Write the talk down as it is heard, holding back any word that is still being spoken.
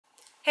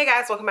Hey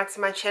guys, welcome back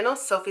to my channel,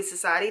 Sophie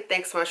Society.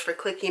 Thanks so much for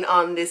clicking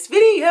on this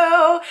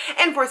video.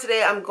 And for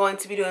today, I'm going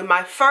to be doing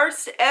my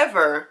first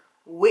ever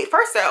wig.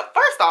 First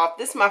off,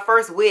 this is my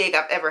first wig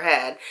I've ever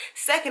had.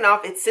 Second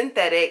off, it's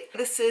synthetic.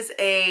 This is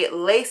a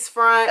lace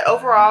front.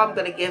 Overall, I'm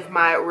going to give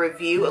my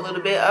review a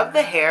little bit of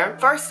the hair.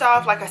 First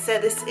off, like I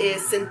said, this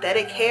is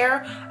synthetic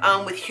hair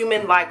with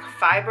human-like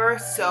fiber.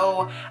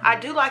 So I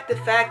do like the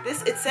fact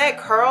it said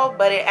curl,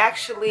 but it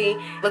actually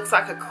looks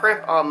like a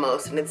crimp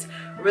almost, and it's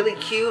really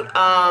cute.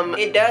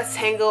 It does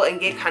tangle and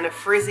get kind of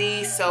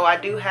frizzy, so I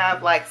do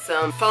have like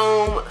some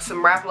foam,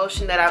 some wrap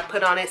lotion that I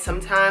put on it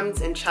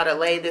sometimes and try to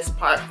lay this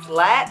part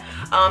flat.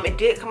 It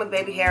did come with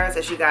baby hairs,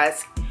 as you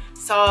guys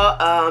saw,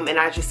 and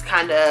I just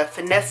kind of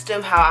finessed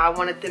them how I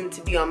wanted them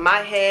to be on my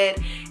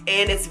head.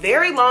 And it's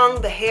very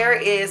long. The hair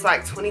is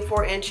like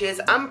 24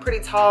 inches. I'm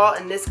pretty tall,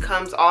 and this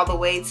comes all the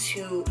way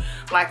to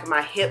like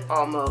my hip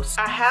almost.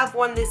 I have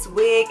worn this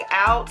wig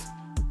out.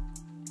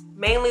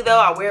 Mainly though,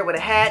 I wear it with a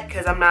hat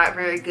because I'm not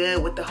very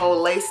good with the whole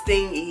lace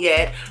thing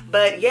yet.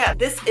 But yeah,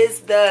 this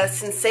is the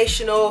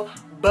Sensational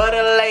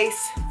BUTTA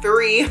Lace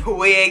 3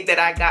 wig that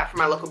I got from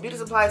my local beauty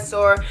supply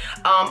store.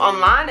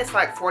 Online it's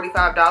like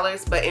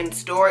 $45, but in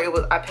store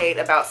I paid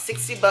about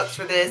 60 bucks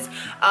for this.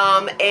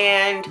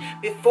 And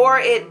before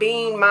it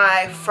being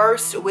my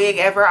first wig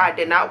ever, I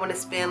did not want to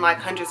spend like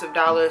hundreds of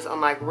dollars on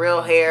like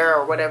real hair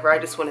or whatever. I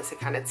just wanted to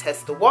kind of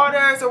test the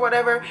waters or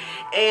whatever.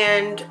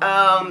 And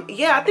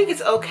yeah, I think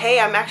it's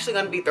okay. I'm actually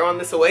going to be throwing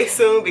this away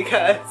soon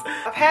because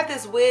I've had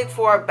this wig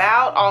for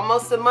about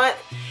almost a month.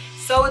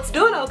 So it's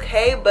doing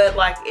okay, but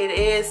like it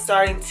is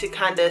starting to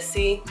kind of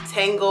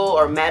tangle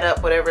or mat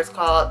up, whatever it's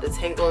called, the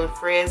tangle and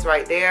frizz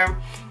right there.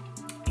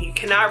 You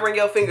cannot run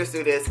your fingers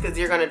through this because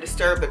you're going to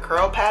disturb the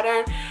curl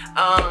pattern.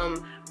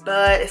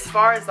 But as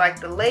far as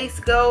like the lace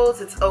goes,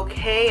 it's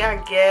okay,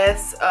 I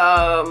guess.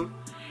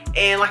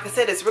 And like I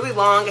said, it's really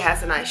long. It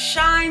has a nice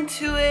shine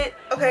to it.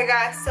 Okay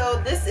guys,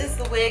 so this is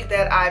the wig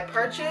that I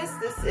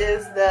purchased. This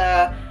is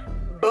the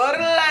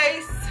BUTTA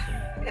Lace.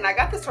 And I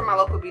got this from my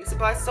local beauty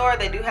supply store.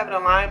 They do have it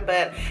online,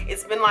 but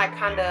it's been like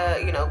kind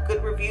of, you know,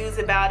 good reviews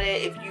about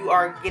it if you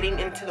are getting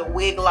into the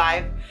wig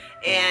life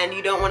and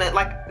you don't want to,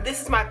 like, this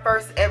is my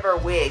first ever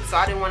wig, so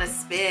I didn't want to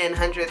spend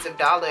hundreds of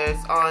dollars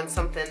on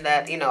something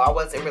that, you know, I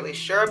wasn't really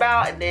sure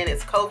about. And then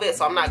it's COVID,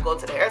 so I'm not going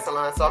to the hair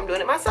salon, so I'm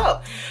doing it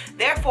myself.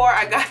 Therefore,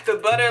 I got the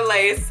BUTTA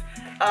Lace.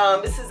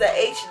 This is a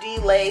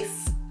HD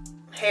lace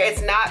hair.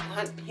 It's not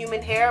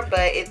human hair,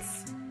 but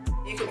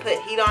you can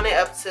put heat on it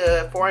up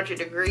to 400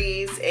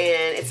 degrees,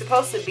 and it's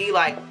supposed to be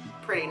like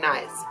pretty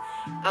nice.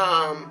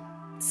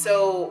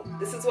 So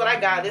this is what I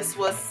got. This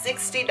was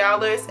 $60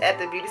 at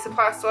the beauty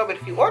supply store, but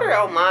if you order it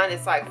online,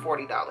 it's like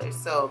 $40.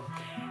 So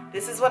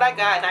this is what I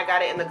got, and I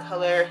got it in the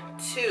color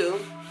 2,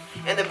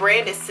 and the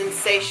brand is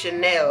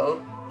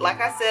Sensationnnel.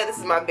 Like I said, this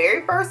is my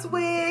very first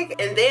wig,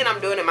 and then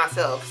I'm doing it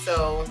myself,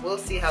 so we'll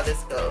see how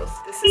this goes.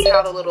 This is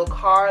how the little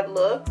card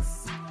looks.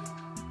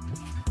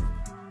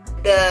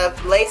 The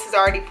lace is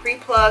already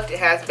pre-plucked. It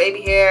has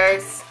baby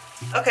hairs.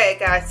 Okay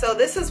guys, so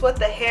this is what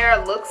the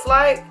hair looks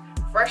like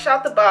fresh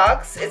out the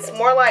box. It's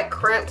more like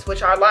crimps,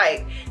 which I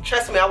like.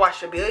 Trust me, I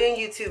watched a billion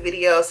YouTube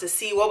videos to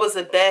see what was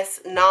the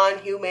best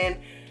non-human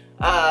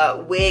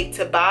wig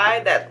to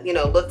buy that, you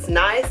know, looks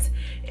nice.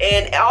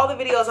 And all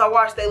the videos I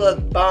watched, they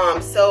look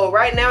bomb. So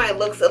right now it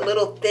looks a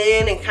little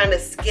thin and kind of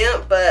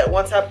skimp, but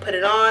once I put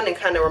it on and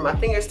kind of run my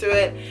fingers through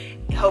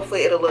it,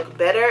 hopefully it'll look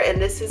better.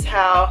 And this is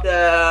how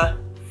the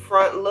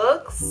front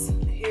looks.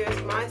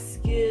 Here's my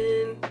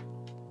skin.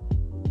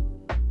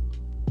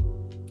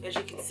 As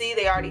you can see,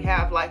 they already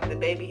have like the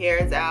baby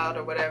hairs out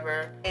or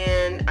whatever.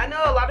 And I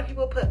know a lot of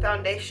people put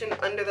foundation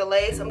under the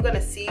lace. I'm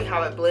gonna see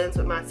how it blends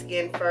with my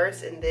skin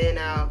first, and then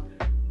I'll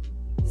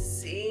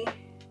see.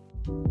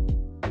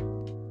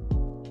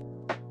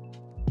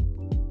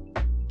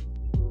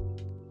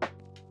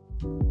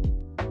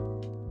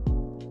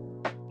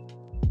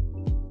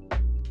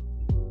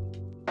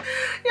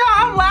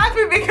 I'm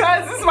laughing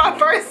because this is my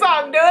first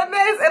time doing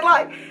this, and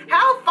like,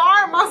 how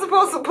far am I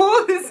supposed to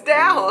pull this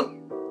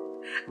down?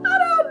 I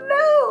don't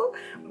know.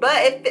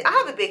 But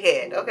I have a big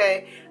head,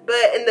 okay?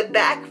 But in the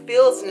back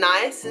feels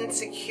nice and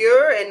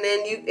secure, and then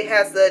it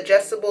has the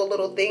adjustable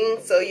little thing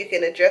so you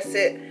can adjust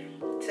it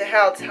to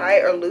how tight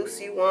or loose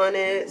you want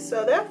it.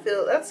 So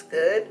that's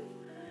good.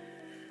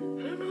 I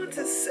don't know what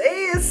to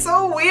say. It's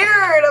so weird.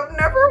 I've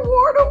never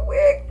worn a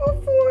wig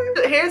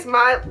before. Here's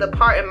the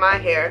part in my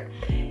hair.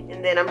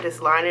 And then I'm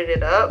just lining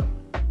it up.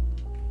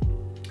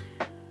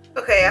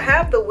 Okay, I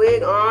have the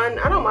wig on.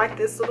 I don't like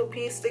this little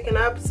piece sticking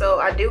up, so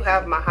I do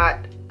have my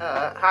hot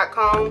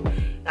comb.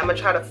 I'm gonna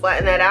try to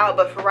flatten that out,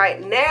 but for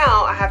right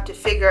now, I have to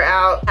figure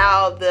out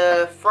how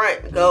the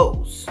front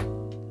goes.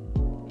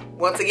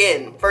 Once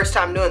again, first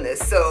time doing this,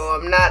 so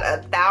I'm not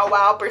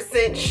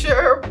 1000%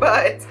 sure,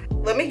 but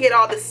let me get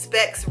all the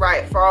specs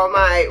right for all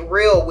my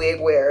real wig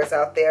wearers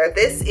out there.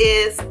 This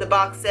is the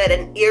box set,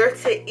 an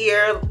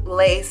ear-to-ear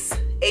lace,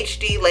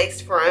 HD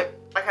lace front.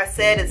 Like I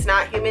said, it's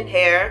not human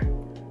hair.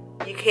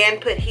 You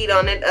can put heat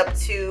on it up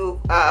to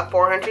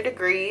 400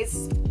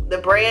 degrees. The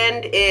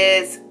brand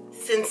is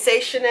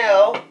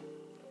Sensationel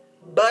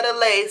BUTTA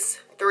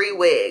Lace 3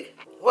 wig.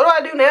 What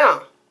do I do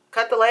now?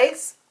 Cut the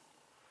lace?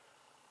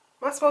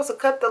 Am I supposed to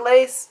cut the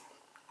lace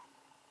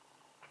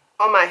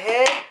on my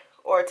head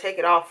or take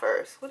it off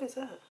first? What is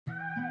that?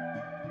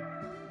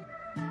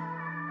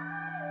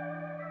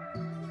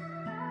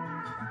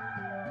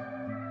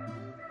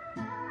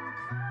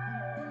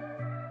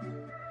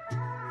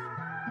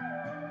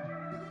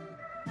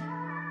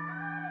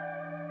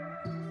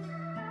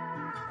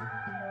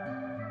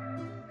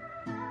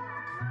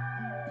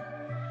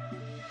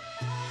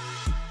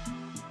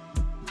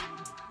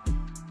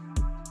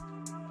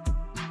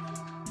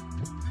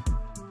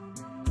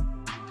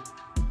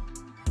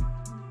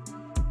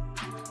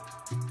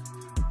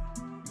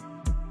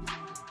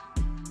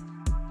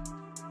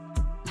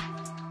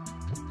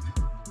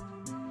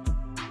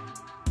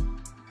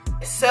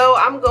 So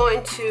I'm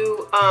going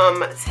to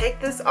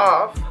take this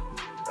off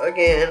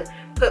again,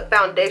 put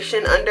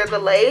foundation under the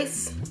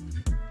lace.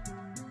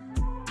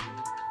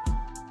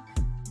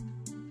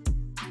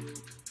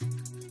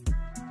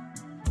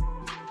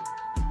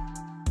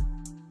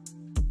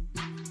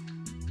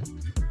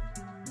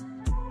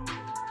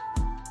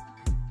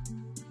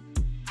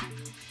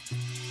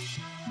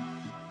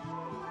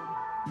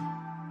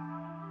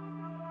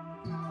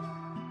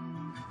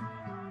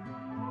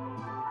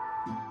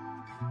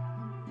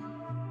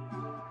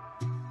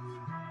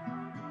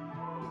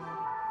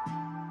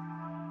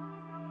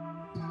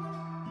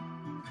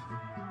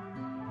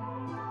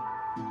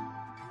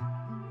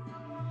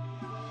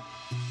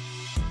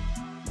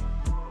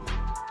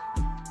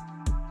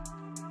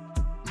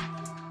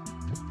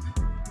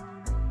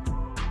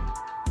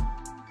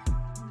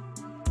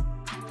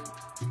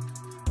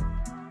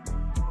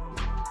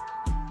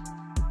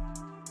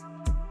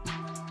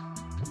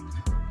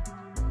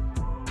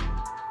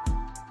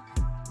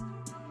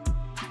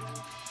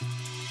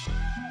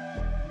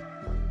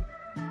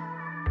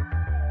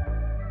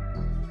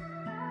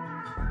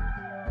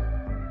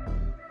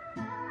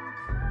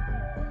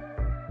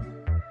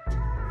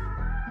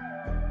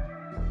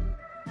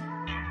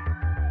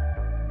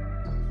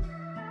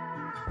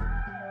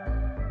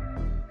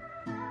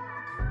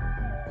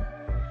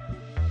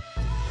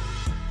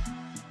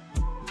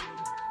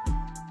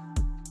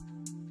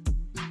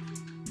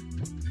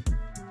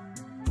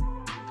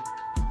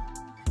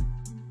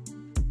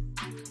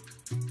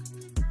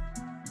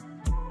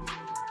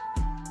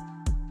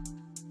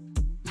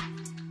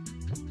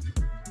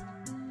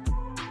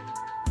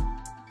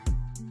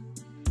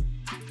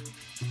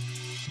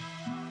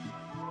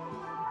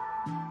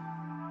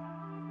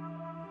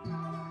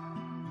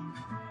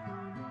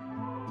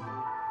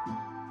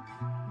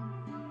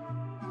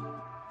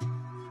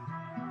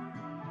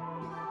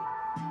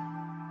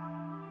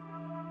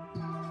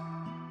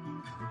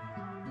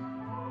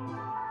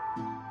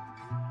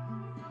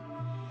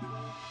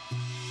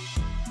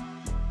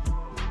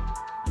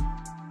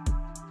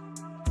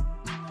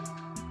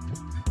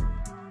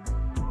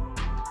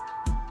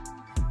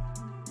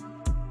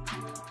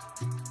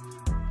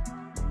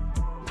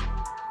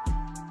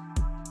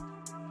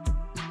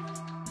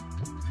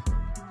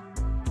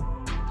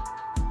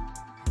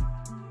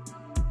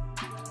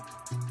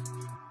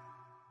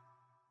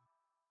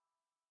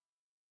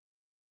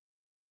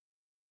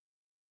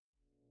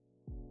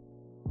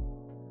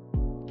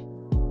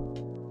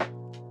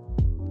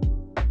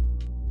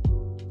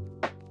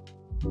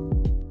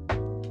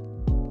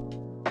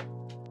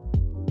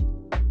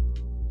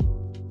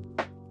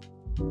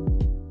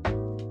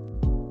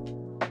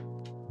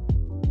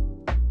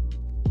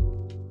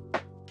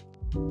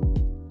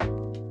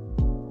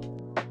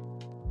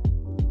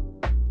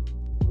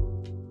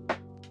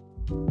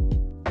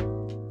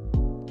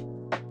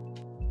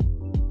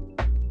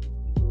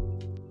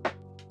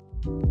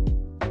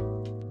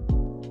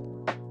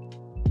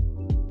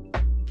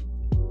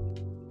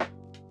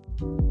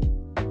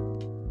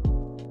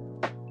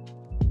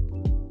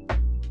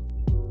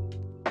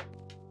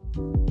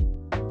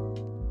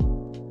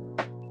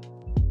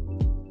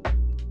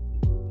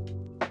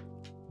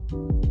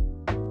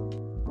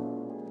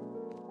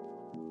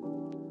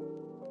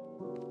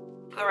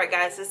 Alright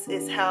guys, this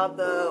is how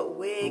the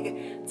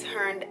wig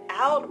turned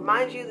out.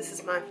 Mind you, this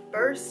is my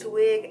first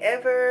wig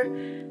ever,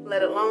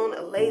 let alone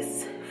a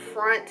lace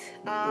front.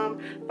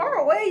 Far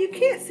away you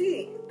can't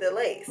see the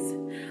lace,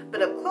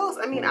 but up close,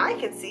 I mean, I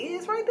can see it.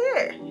 It's right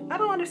there. I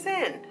don't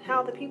understand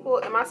how the people,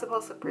 am I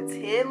supposed to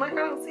pretend like I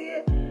don't see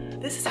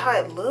it? This is how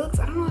it looks.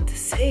 I don't know what to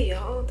say,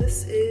 y'all.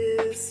 This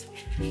is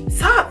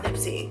Stop,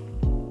 Nipsey.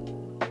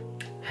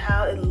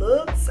 How it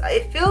looks.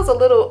 It feels a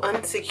little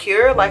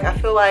unsecure. Like I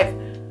feel like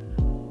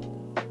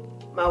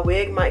my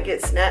wig might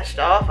get snatched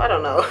off. I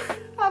don't know.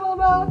 I don't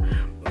know.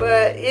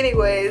 But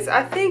anyways,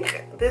 I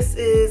think this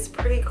is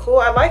pretty cool.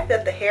 I like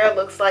that the hair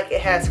looks like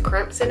it has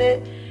crimps in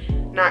it.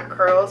 Not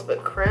curls,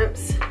 but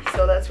crimps.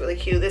 So that's really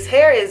cute. This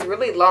hair is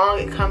really long.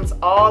 It comes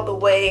all the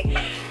way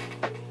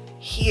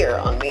here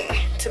on me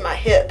to my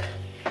hip.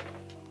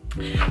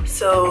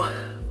 So,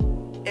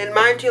 and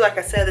mind you, like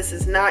I said, this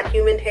is not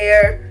human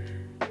hair.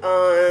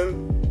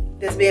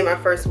 this being my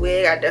first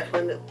wig, I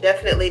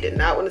definitely did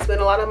not want to spend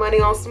a lot of money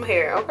on some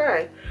hair,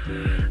 okay?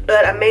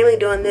 But I'm mainly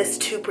doing this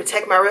to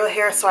protect my real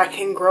hair so I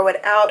can grow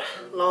it out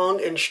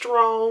long and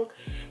strong,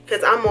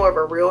 because I'm more of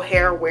a real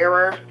hair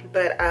wearer.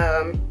 But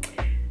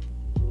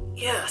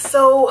yeah,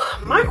 so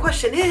my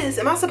question is,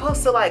 am I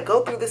supposed to like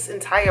go through this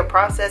entire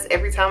process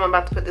every time I'm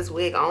about to put this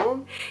wig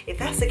on? If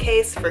that's the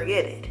case,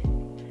 forget it.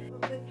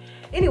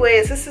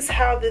 Anyways, this is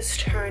how this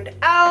turned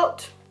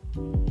out. I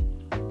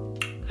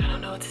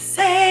don't know what to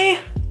say.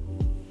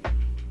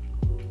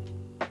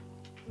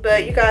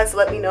 But you guys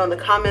let me know in the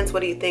comments,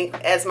 what do you think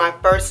as my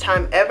first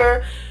time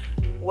ever?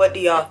 What do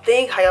y'all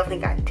think? How y'all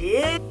think I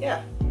did?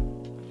 Yeah.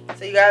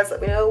 So you guys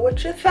let me know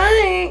what you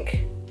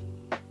think.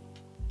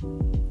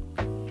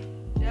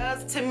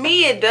 To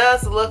me, it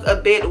does look a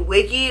bit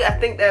wiggy. I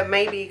think that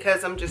maybe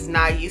because I'm just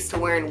not used to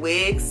wearing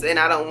wigs and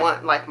I don't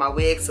want like my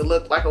wigs to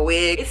look like a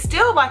wig. It's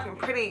still like I'm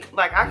pretty,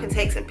 like I can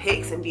take some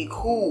pics and be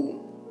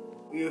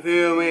cool. You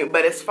feel me?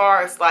 But as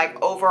far as like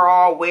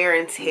overall wear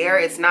and tear,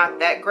 it's not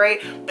that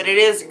great, but it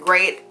is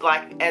great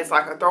like as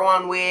like a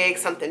throw-on wig,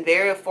 something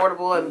very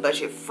affordable and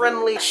budget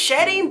friendly.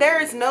 Shedding,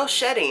 there is no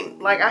shedding.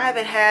 Like I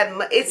haven't had,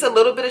 it's a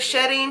little bit of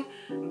shedding,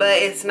 but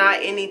it's not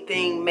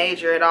anything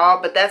major at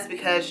all. But that's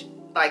because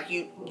like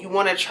you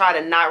want to try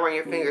to not run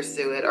your fingers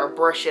through it or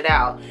brush it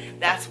out.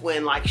 That's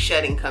when like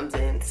shedding comes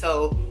in.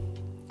 So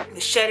the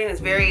shedding is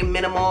very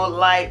minimal,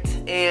 light,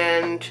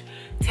 and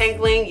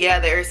tangling. Yeah,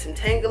 there is some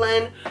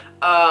tangling.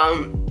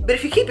 But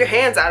if you keep your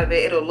hands out of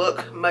it, it'll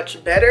look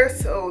much better.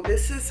 So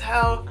this is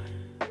how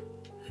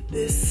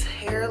this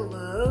hair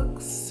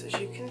looks, as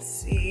you can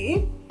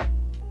see.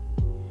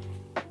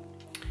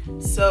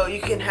 So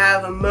you can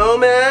have a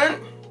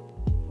moment.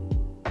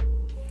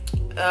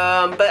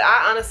 But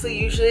I honestly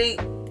usually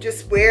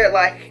just wear it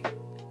like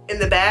in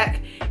the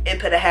back and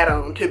put a hat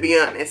on, to be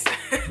honest.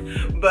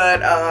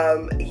 But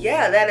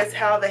yeah, that is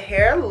how the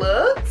hair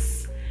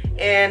looks.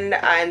 And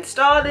I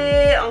installed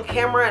it on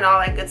camera and all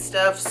that good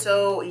stuff.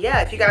 So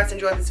yeah, if you guys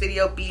enjoyed this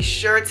video, be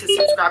sure to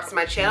subscribe to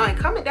my channel and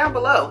comment down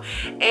below.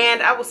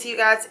 And I will see you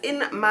guys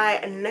in my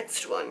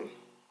next one.